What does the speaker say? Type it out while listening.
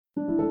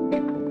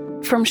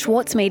From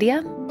Schwartz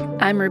Media,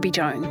 I'm Ruby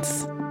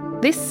Jones.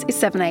 This is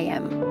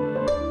 7am.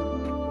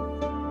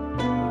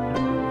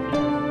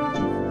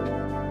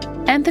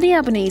 Anthony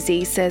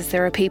Albanese says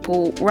there are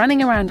people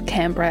running around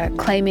Canberra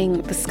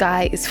claiming the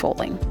sky is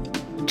falling.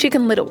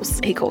 Chicken Littles,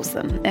 he calls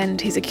them,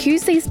 and he's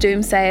accused these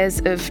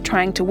doomsayers of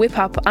trying to whip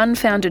up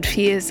unfounded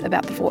fears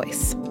about The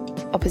Voice.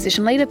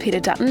 Opposition leader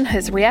Peter Dutton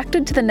has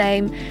reacted to the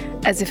name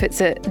as if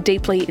it's a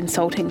deeply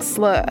insulting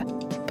slur,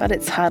 but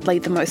it's hardly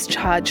the most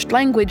charged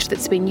language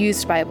that's been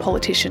used by a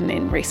politician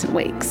in recent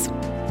weeks.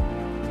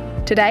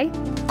 Today,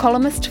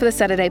 columnist for the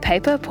Saturday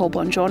paper, Paul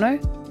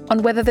Bongiorno,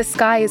 on whether the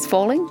sky is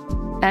falling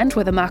and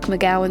whether Mark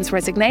McGowan's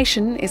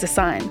resignation is a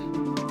sign.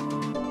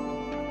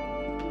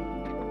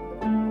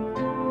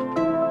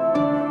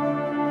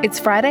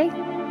 It's Friday,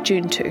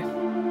 June 2.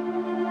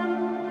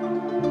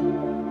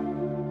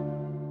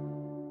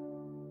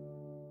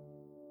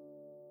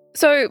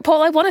 So,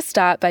 Paul, I want to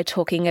start by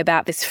talking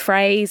about this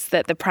phrase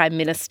that the Prime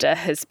Minister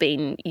has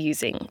been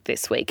using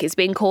this week. He's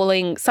been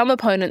calling some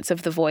opponents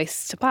of The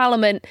Voice to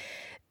Parliament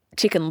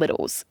Chicken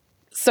Littles.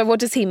 So what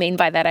does he mean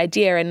by that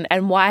idea,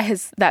 and why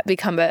has that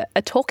become a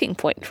talking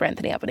point for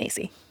Anthony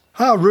Albanese?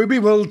 Ruby,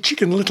 well,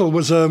 Chicken Little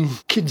was a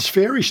kid's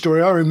fairy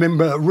story. I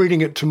remember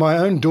reading it to my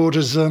own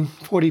daughters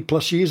 40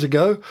 plus years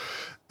ago.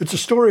 It's a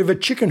story of a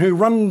chicken who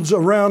runs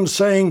around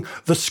saying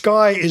the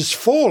sky is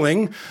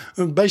falling,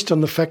 based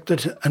on the fact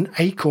that an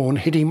acorn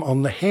hit him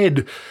on the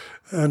head.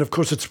 And of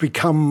course it's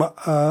become,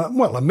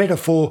 a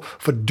metaphor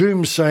for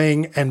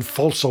doomsaying and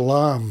false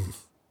alarm.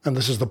 And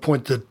this is the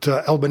point that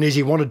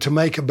Albanese wanted to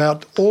make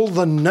about all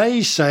the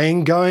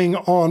naysaying going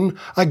on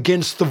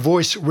against the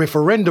Voice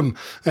referendum.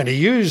 And he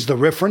used the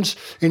reference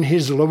in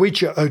his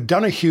Lowitja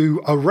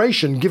O'Donoghue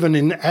oration given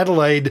in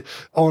Adelaide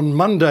on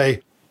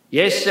Monday.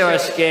 Yes, there are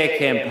scare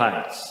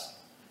campaigns,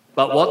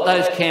 but what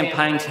those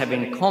campaigns have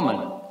in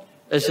common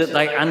is that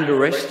they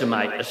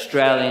underestimate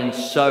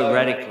Australians so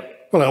radically.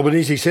 Well,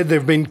 Albanese said there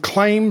have been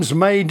claims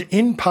made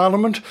in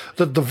Parliament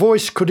that the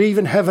Voice could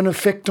even have an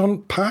effect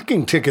on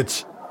parking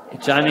tickets.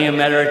 It's only a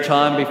matter of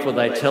time before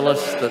they tell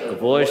us that the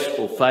Voice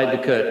will fade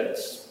the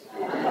curtains.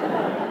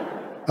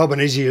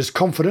 Albanese is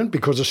confident,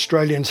 because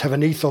Australians have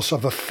an ethos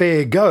of a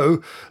fair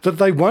go, that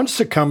they won't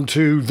succumb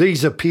to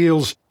these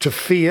appeals to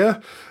fear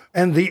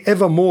and the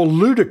ever more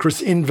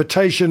ludicrous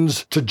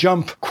invitations to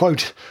jump,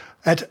 quote,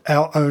 at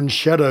our own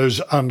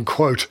shadows,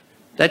 unquote.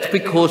 That's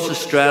because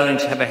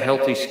Australians have a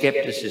healthy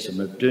scepticism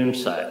of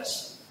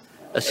doomsayers,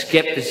 a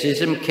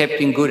scepticism kept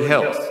in good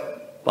health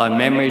by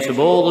memories of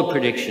all the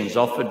predictions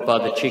offered by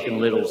the Chicken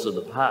Littles of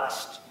the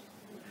past.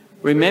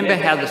 Remember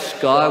how the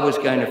sky was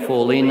going to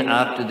fall in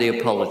after the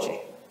apology.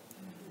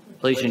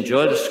 Please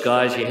enjoy the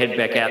sky as you head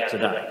back out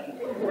today.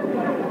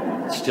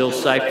 It's still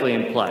safely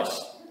in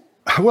place.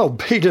 Well,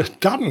 Peter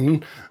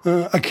Dutton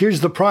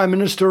accused the Prime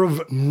Minister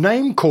of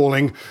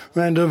name-calling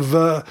and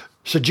of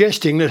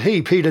suggesting that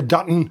he, Peter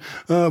Dutton,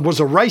 was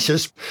a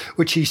racist,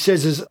 which he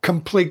says is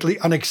completely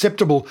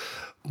unacceptable.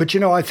 But,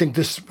 I think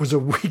this was a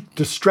weak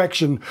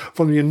distraction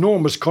from the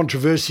enormous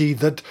controversy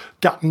that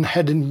Dutton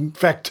had in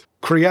fact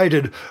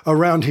created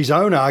around his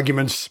own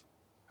arguments.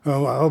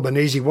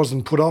 Albanese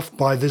wasn't put off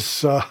by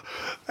this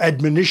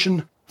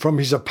admonition from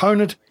his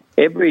opponent.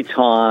 Every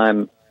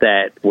time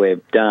that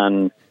we've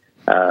done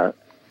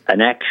an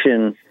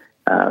action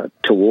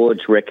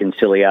towards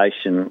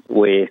reconciliation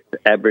with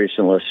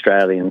Aboriginal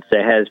Australians,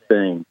 there has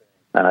been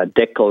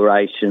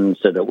declarations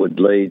that it would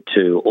lead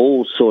to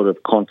all sort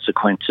of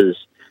consequences,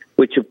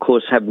 which of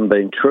course haven't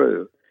been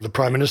true. The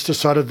Prime Minister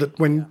cited that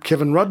when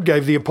Kevin Rudd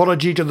gave the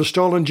apology to the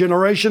stolen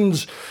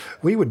generations,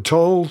 we were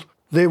told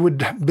there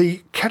would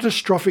be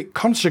catastrophic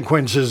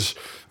consequences,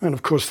 and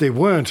of course there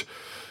weren't.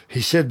 He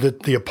said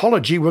that the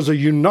apology was a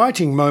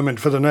uniting moment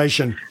for the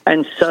nation.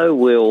 And so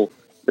will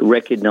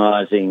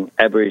recognising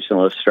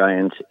Aboriginal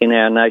Australians in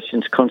our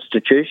nation's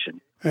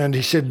constitution. And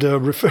he said,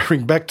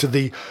 referring back to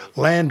the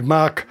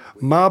landmark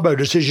Mabo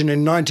decision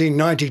in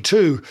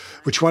 1992,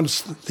 which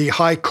once the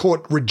High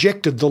Court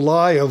rejected the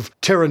lie of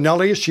terra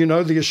nullius,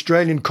 the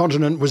Australian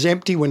continent was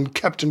empty when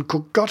Captain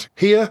Cook got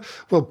here.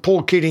 Well,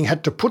 Paul Keating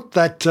had to put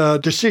that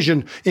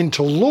decision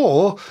into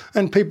law,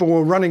 and people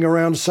were running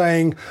around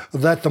saying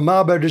that the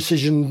Mabo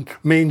decision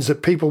means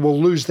that people will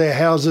lose their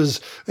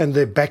houses and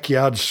their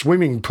backyard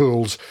swimming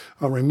pools.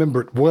 I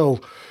remember it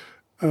well.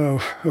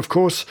 Of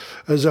course,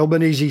 as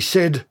Albanese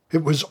said,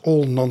 it was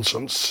all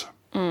nonsense.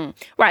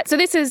 Right, so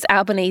this is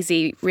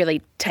Albanese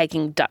really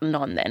taking Dutton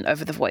on then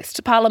over The Voice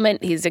to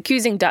Parliament. He's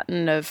accusing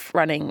Dutton of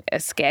running a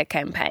scare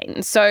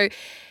campaign. So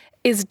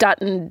is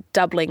Dutton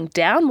doubling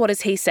down? What is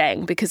he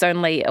saying? Because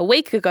only a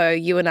week ago,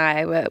 you and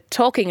I were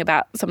talking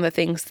about some of the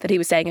things that he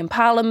was saying in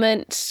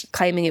Parliament,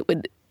 claiming it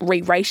would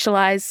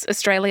re-racialise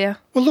Australia?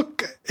 Well,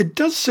 look, it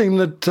does seem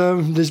that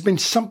there's been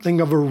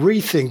something of a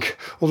rethink,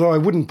 although I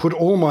wouldn't put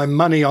all my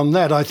money on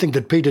that. I think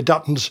that Peter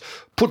Dutton's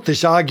put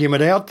this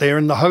argument out there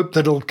in the hope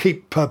that it'll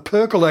keep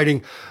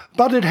percolating,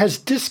 but it has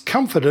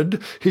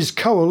discomforted his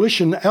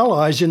coalition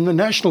allies in the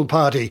National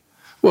Party.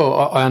 Well,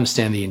 I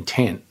understand the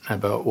intent,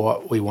 but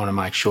what we want to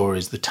make sure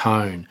is the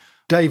tone.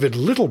 David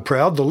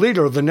Littleproud, the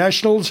leader of the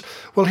Nationals,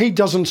 well, he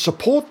doesn't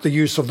support the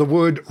use of the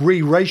word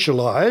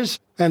re-racialise,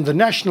 and the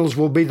Nationals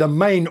will be the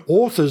main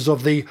authors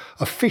of the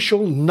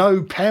official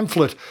No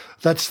pamphlet.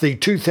 That's the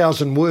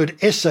 2,000-word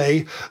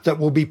essay that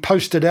will be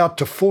posted out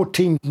to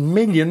 14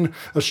 million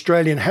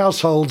Australian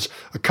households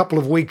a couple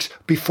of weeks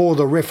before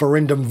the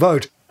referendum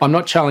vote. I'm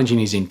not challenging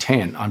his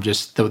intent. I'm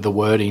just, the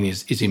wording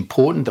is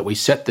important, that we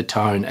set the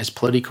tone as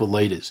political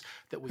leaders.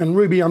 And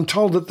Ruby, I'm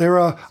told that there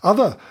are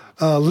other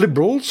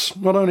Liberals,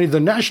 not only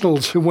the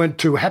Nationals, who weren't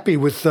too happy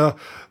with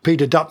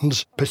Peter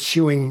Dutton's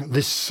pursuing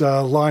this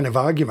line of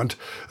argument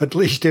at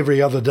least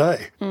every other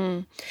day.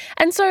 And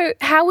so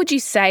how would you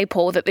say,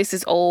 Paul, that this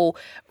is all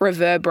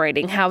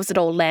reverberating? How is it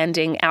all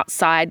landing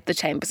outside the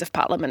chambers of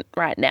Parliament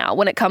right now?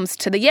 When it comes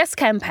to the Yes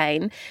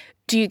campaign,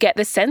 do you get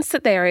the sense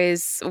that there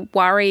is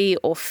worry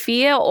or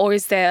fear, or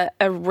is there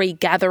a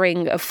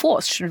regathering of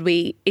force? Should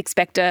we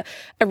expect a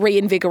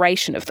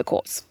reinvigoration of the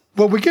cause?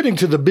 Well, we're getting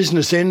to the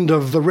business end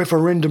of the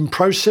referendum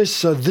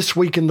process. This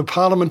week in the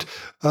Parliament,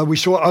 we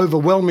saw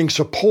overwhelming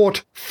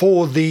support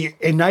for the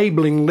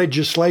enabling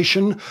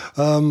legislation.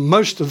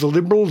 Most of the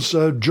Liberals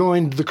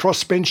joined the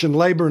crossbench and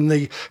Labor in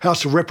the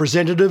House of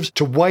Representatives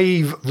to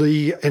wave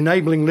the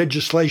enabling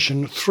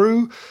legislation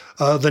through.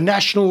 The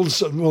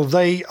Nationals, well,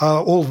 they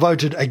all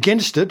voted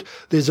against it.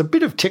 There's a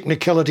bit of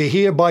technicality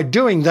here. By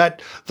doing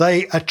that,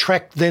 they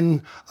attract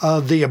then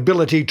the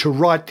ability to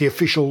write the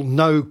official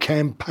No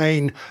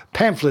campaign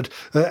pamphlet,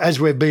 as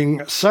we've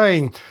been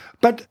saying.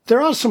 But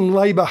there are some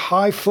Labor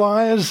high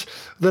flyers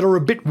that are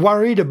a bit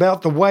worried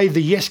about the way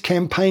the Yes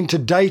campaign to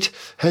date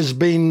has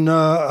been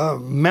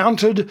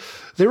mounted.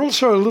 They're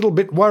also a little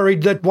bit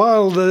worried that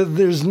while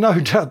there's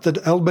no doubt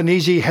that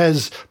Albanese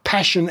has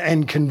passion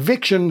and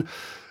conviction,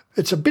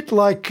 it's a bit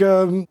like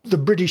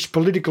the British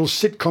political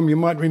sitcom, you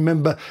might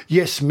remember,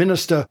 Yes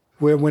Minister,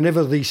 where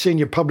whenever the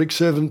senior public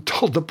servant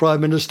told the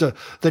Prime Minister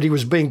that he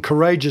was being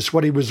courageous,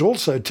 what he was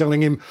also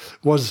telling him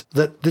was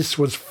that this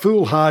was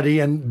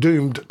foolhardy and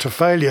doomed to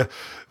failure.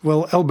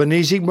 Well,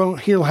 Albanese, well,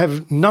 he'll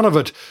have none of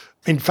it.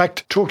 In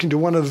fact, talking to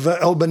one of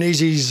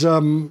Albanese's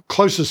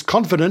closest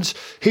confidants,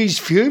 he's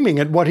fuming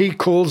at what he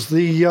calls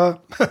the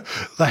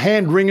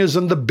hand-wringers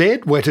and the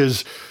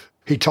bed-wetters.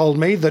 He told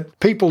me that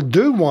people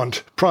do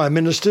want prime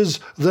ministers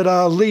that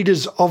are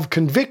leaders of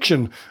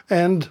conviction,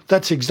 and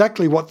that's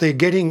exactly what they're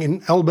getting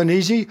in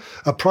Albanese,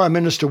 a prime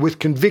minister with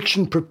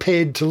conviction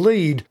prepared to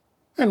lead.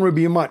 And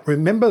Ruby, you might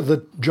remember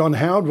that John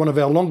Howard, one of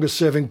our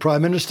longest-serving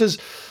prime ministers,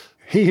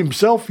 he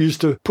himself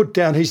used to put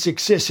down his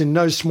success in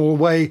no small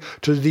way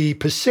to the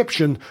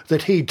perception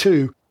that he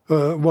too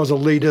was a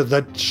leader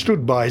that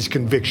stood by his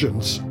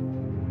convictions.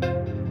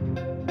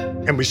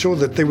 And we saw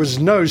that there was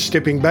no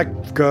stepping back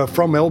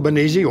from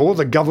Albanese or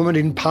the government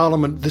in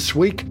Parliament this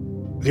week.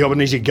 The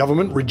Albanese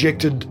government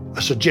rejected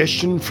a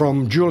suggestion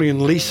from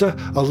Julian Leeser,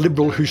 a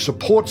Liberal who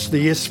supports the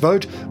Yes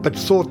vote, but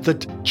thought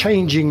that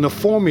changing the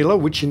formula,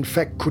 which in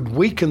fact could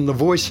weaken the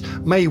voice,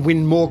 may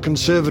win more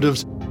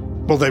Conservatives.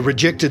 Well, they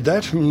rejected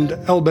that, and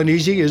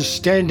Albanese is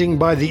standing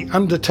by the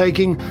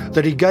undertaking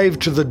that he gave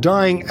to the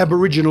dying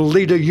Aboriginal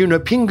leader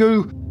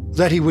Yunupingu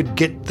that he would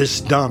get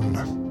this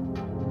done.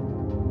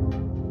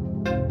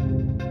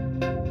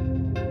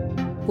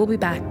 We'll be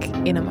back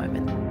in a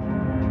moment.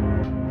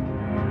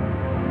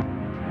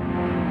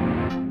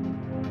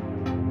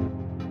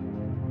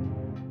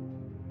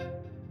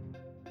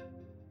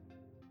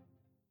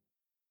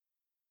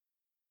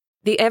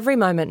 The Every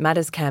Moment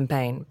Matters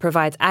campaign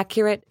provides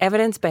accurate,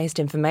 evidence-based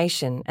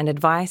information and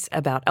advice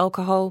about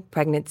alcohol,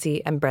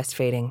 pregnancy and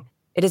breastfeeding.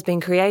 It has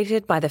been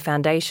created by the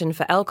Foundation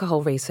for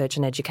Alcohol Research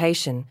and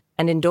Education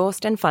and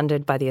endorsed and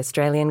funded by the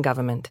Australian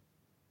Government.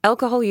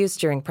 Alcohol use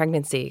during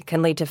pregnancy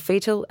can lead to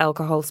fetal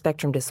alcohol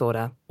spectrum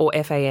disorder, or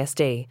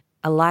FASD,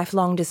 a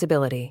lifelong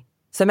disability.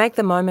 So make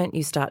the moment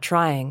you start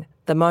trying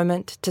the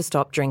moment to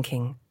stop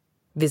drinking.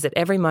 Visit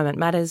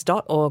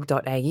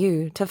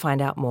everymomentmatters.org.au to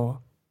find out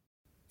more.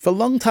 For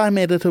longtime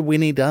editor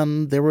Winnie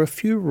Dunn, there were a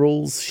few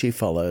rules she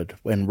followed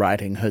when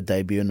writing her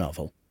debut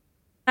novel.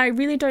 I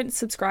really don't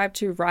subscribe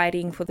to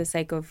writing for the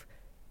sake of,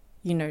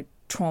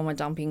 trauma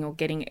dumping or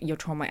getting your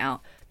trauma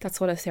out.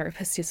 That's what a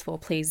therapist is for,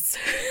 please.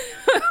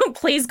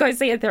 Please go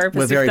see a therapist.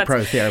 We're very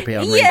pro-therapy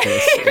on Read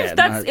This.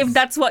 If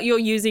that's what you're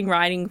using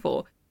writing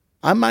for.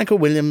 I'm Michael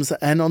Williams,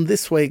 and on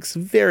this week's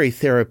very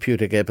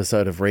therapeutic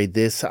episode of Read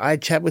This, I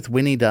chat with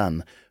Winnie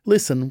Dunn.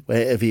 Listen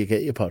wherever you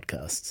get your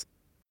podcasts.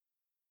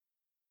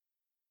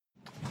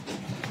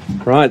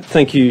 Right,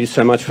 thank you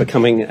so much for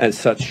coming at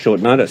such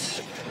short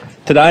notice.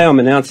 Today I'm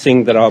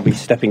announcing that I'll be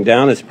stepping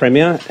down as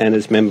Premier and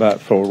as member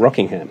for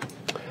Rockingham.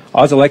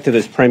 I was elected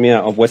as Premier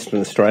of Western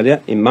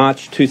Australia in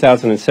March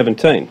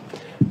 2017,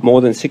 more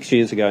than 6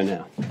 years ago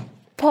now.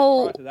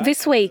 Paul,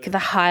 this week the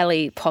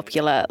highly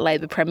popular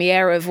Labor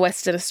Premier of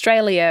Western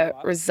Australia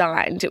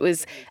resigned. It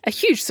was a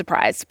huge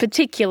surprise,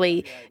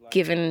 particularly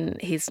given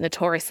his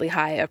notoriously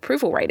high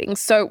approval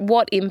ratings. So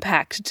what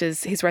impact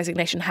does his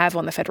resignation have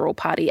on the Federal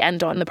Party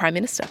and on the Prime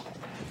Minister?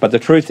 But the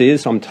truth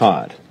is I'm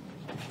tired,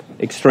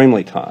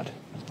 extremely tired.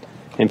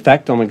 In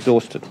fact, I'm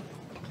exhausted.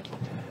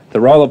 The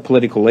role of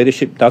political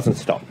leadership doesn't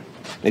stop.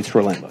 It's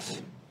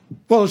relentless.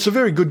 Well, it's a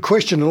very good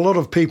question. A lot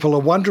of people are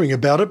wondering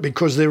about it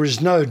because there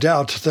is no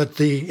doubt that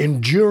the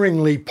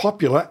enduringly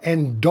popular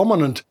and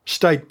dominant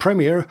state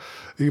premier,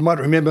 you might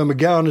remember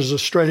McGowan is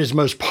Australia's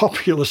most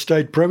popular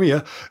state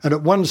premier, and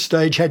at one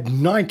stage had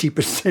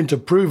 90%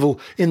 approval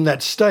in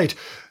that state.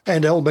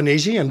 And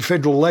Albanese and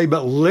federal Labor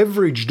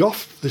leveraged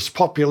off this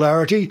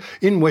popularity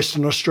in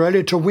Western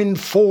Australia to win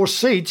 4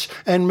 seats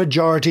and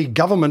majority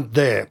government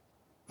there.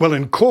 Well,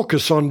 in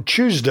caucus on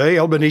Tuesday,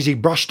 Albanese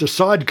brushed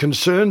aside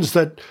concerns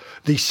that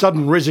the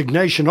sudden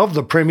resignation of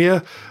the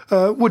Premier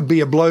would be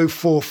a blow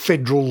for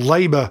federal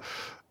Labor.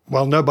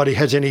 While nobody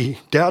has any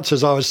doubts,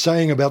 as I was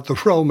saying, about the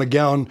role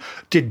McGowan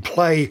did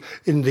play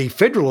in the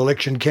federal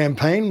election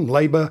campaign,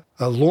 Labor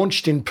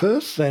launched in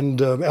Perth and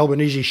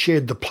Albanese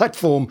shared the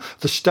platform,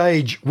 the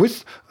stage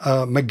with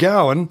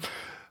McGowan.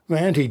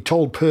 And he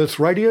told Perth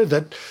Radio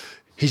that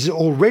he's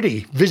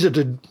already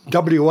visited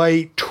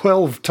WA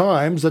 12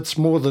 times. That's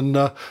more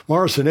than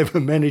Morrison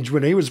ever managed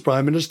when he was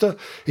Prime Minister.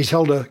 He's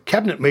held a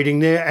cabinet meeting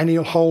there and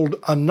he'll hold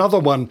another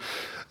one.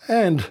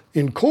 And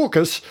in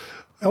caucus,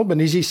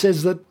 Albanese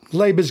says that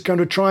Labor's going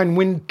to try and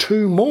win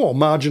 2 more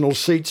marginal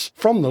seats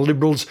from the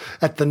Liberals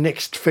at the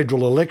next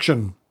federal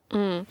election.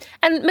 And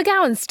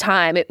McGowan's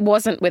time, it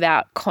wasn't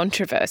without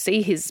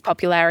controversy. His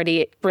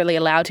popularity, it really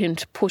allowed him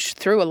to push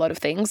through a lot of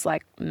things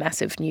like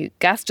massive new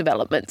gas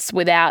developments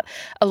without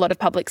a lot of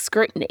public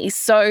scrutiny.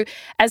 So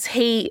as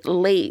he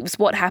leaves,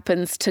 what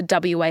happens to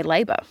WA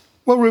Labor?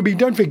 Well, Ruby,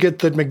 don't forget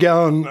that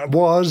McGowan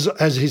was,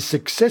 as his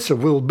successor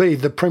will be,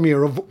 the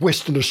Premier of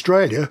Western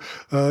Australia,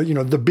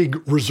 the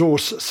big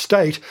resource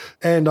state.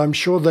 And I'm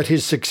sure that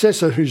his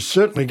successor, who's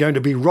certainly going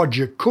to be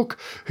Roger Cook,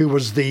 who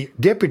was the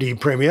Deputy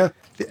Premier.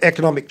 The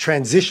economic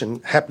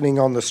transition happening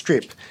on the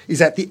Strip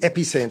is at the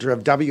epicentre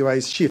of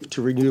WA's shift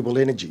to renewable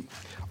energy.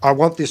 I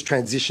want this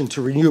transition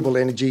to renewable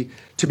energy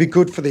to be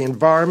good for the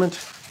environment,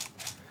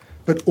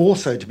 but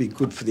also to be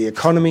good for the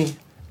economy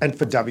and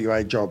for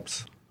WA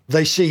jobs.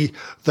 They see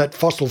that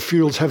fossil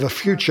fuels have a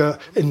future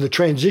in the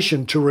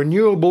transition to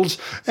renewables,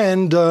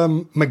 and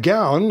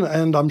McGowan,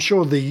 and I'm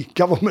sure the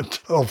government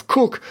of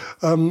Cook,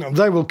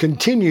 they will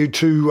continue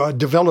to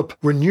develop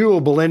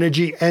renewable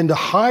energy and a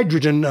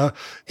hydrogen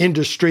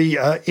industry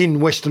in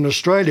Western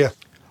Australia.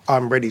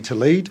 I'm ready to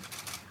lead.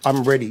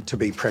 I'm ready to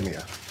be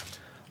Premier.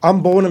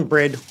 I'm born and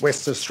bred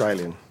West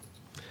Australian.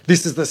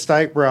 This is the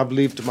state where I've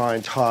lived my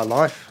entire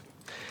life.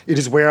 It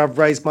is where I've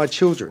raised my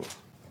children.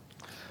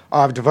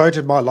 I've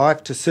devoted my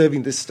life to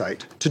serving this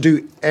state, to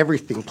do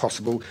everything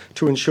possible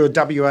to ensure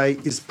WA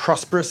is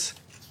prosperous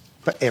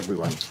for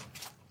everyone.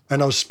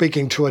 And I was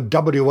speaking to a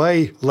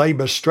WA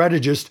Labor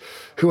strategist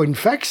who in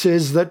fact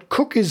says that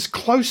Cook is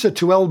closer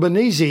to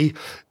Albanese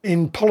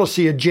in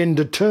policy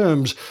agenda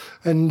terms.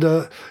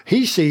 And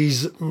he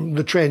sees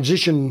the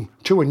transition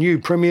to a new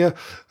Premier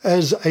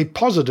as a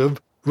positive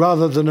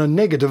rather than a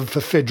negative for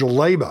federal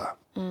Labor.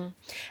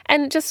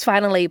 And just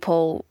finally,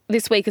 Paul,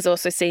 this week has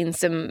also seen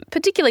some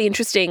particularly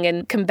interesting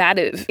and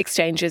combative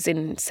exchanges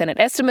in Senate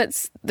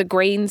estimates. The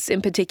Greens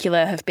in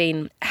particular have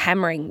been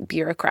hammering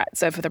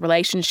bureaucrats over the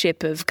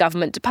relationship of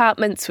government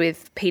departments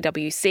with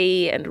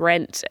PwC and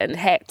Rent and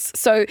HECS.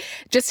 So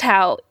just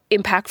how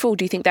impactful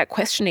do you think that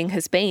questioning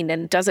has been,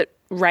 and does it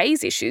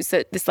raise issues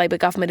that this Labor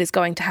government is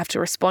going to have to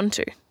respond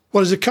to?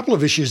 Well, there's a couple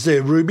of issues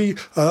there, Ruby.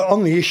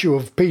 On the issue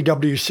of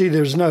PwC,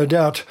 there's no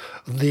doubt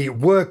the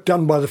work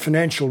done by the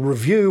Financial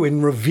Review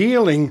in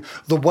revealing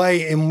the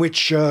way in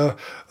which the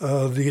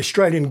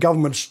Australian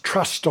government's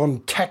trust on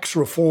tax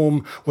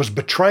reform was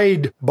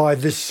betrayed by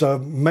this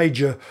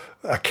major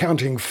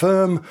accounting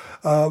firm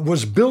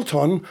was built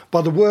on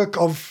by the work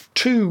of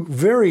 2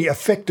 very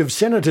effective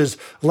senators,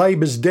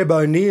 Labor's Deb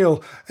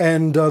O'Neill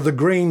and the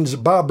Greens'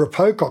 Barbara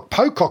Pocock.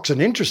 Pocock's an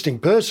interesting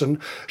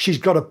person. She's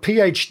got a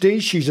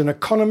PhD, she's an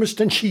economist,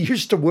 and she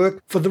used to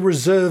work for the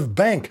Reserve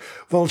Bank.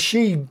 Well,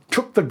 she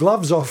took the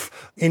gloves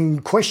off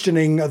in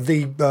questioning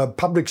the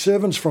public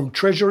servants from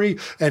Treasury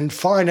and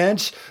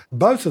Finance.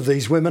 Both of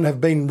these women have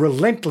been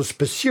relentless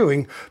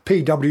pursuing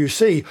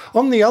PwC.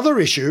 On the other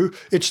issue,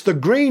 it's the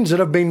Greens that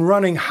have been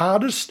running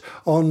hardest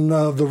on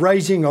the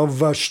raising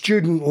of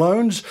student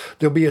loans.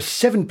 There'll be a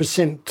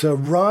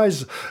 7%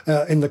 rise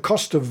in the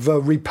cost of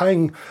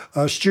repaying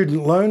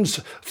student loans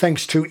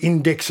thanks to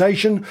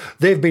indexation.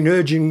 They've been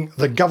urging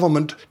the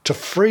government to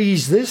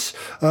freeze this,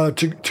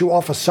 to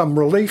offer some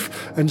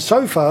relief, and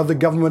so far the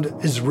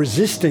government is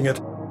resisting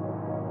it.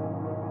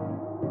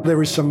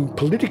 There is some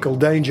political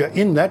danger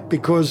in that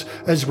because,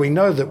 as we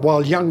know, that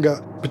while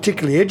younger,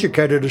 particularly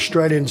educated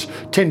Australians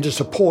tend to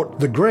support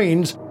the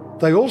Greens,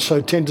 they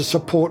also tend to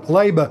support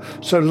Labor.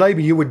 So Labor,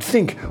 you would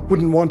think,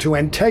 wouldn't want to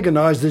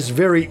antagonise this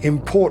very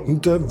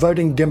important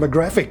voting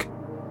demographic.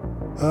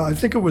 I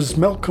think it was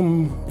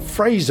Malcolm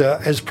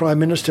Fraser as Prime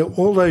Minister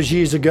all those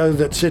years ago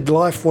that said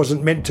life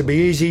wasn't meant to be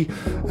easy.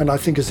 And I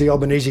think as the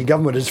Albanese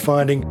government is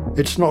finding,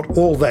 it's not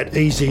all that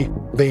easy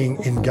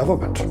being in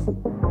government.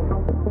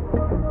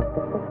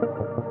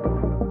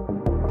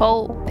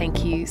 Paul,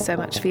 thank you so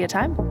much for your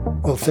time.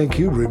 Well, thank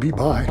you, Ruby.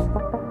 Bye.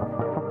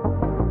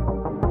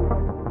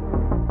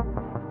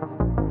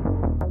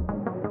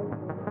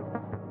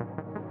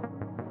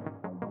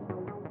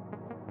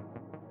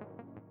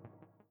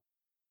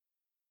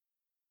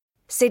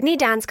 Sydney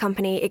Dance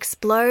Company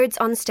explodes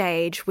on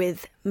stage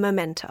with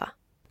Momenta.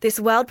 This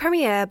world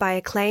premiere by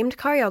acclaimed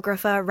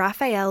choreographer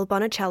Raphael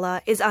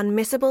Bonacella is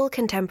unmissable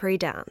contemporary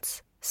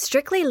dance.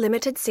 Strictly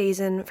limited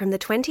season from the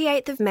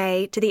 28th of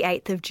May to the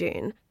 8th of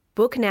June.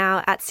 Book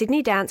now at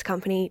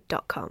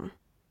sydneydancecompany.com.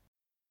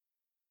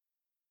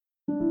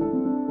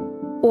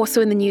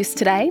 Also in the news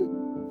today,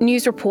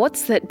 news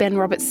reports that Ben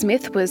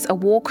Roberts-Smith was a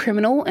war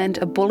criminal and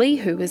a bully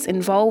who was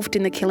involved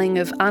in the killing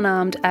of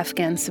unarmed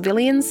Afghan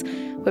civilians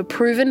were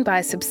proven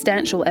by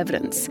substantial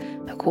evidence,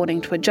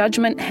 according to a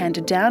judgment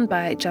handed down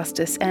by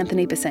Justice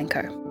Anthony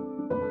Besenko.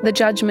 The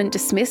judgment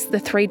dismissed the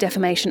 3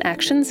 defamation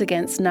actions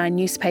against 9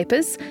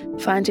 newspapers,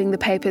 finding the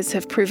papers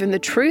have proven the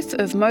truth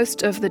of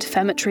most of the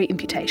defamatory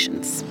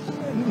imputations.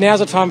 Now's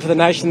the time for the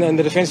nation and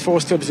the Defence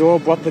Force to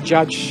absorb what the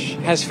judge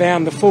has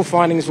found. The full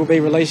findings will be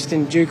released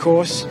in due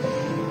course.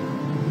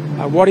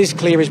 What is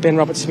clear is Ben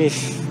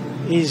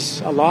Roberts-Smith is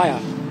a liar.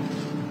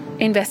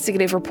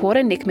 Investigative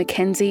reporter Nick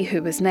McKenzie,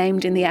 who was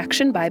named in the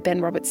action by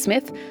Ben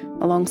Roberts-Smith,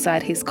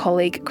 alongside his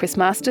colleague Chris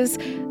Masters,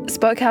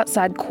 spoke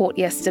outside court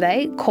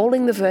yesterday,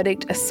 calling the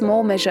verdict a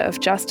small measure of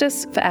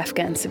justice for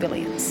Afghan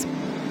civilians.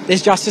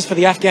 There's justice for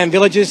the Afghan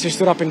villagers who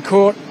stood up in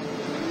court,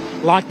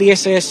 like the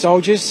SAS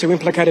soldiers who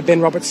implicated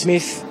Ben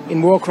Roberts-Smith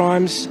in war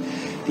crimes.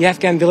 The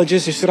Afghan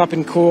villagers who stood up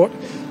in court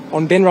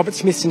on Ben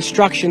Roberts-Smith's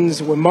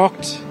instructions were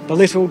mocked,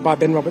 belittled by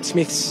Ben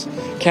Roberts-Smith's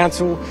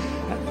counsel.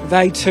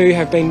 They too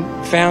have been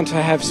found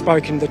to have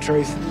spoken the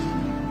truth.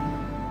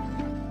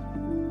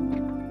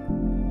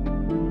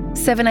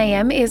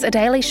 7am is a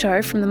daily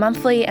show from The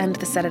Monthly and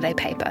The Saturday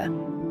Paper.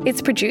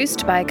 It's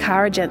produced by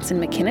Cara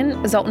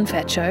Jensen-McKinnon, Zoltan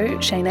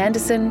Fetcho, Shane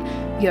Anderson,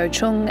 Yo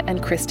Chung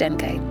and Chris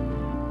Dengate.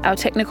 Our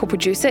technical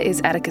producer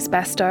is Atticus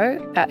Bastow.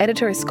 Our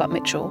editor is Scott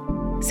Mitchell.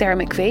 Sarah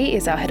McVie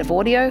is our head of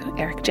audio.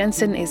 Eric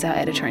Jensen is our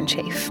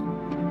editor-in-chief.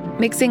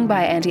 Mixing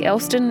by Andy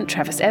Elston,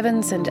 Travis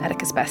Evans and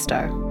Atticus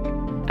Bastow.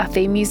 Our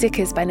theme music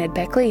is by Ned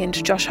Beckley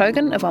and Josh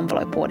Hogan of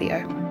Envelope Audio.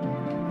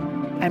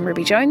 I'm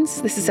Ruby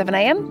Jones. This is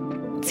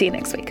 7am. See you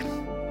next week.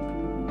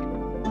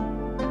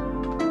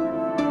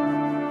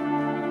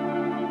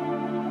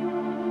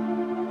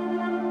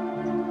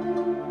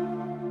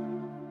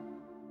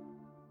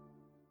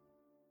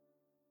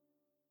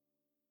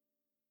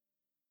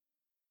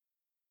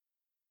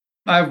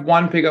 I have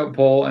one pick-up,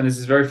 Paul, and this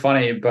is very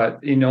funny,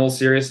 but in all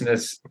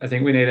seriousness, I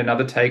think we need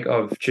another take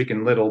of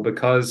Chicken Little,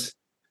 because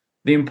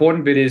the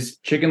important bit is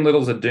Chicken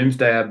Little's a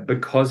doomsdayer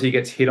because he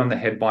gets hit on the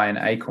head by an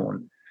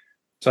acorn.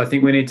 So I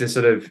think we need to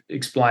sort of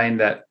explain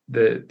that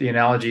the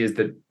analogy is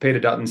that Peter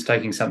Dutton's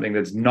taking something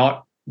that's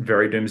not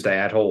very doomsday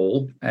at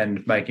all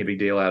and making a big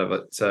deal out of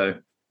it. So,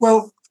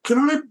 well, can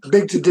I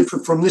beg to differ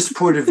from this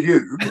point of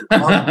view?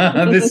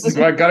 This is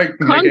what I got to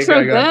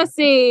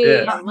controversy.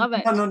 Yeah. I love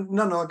it.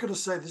 No, I've got to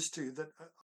say this to you that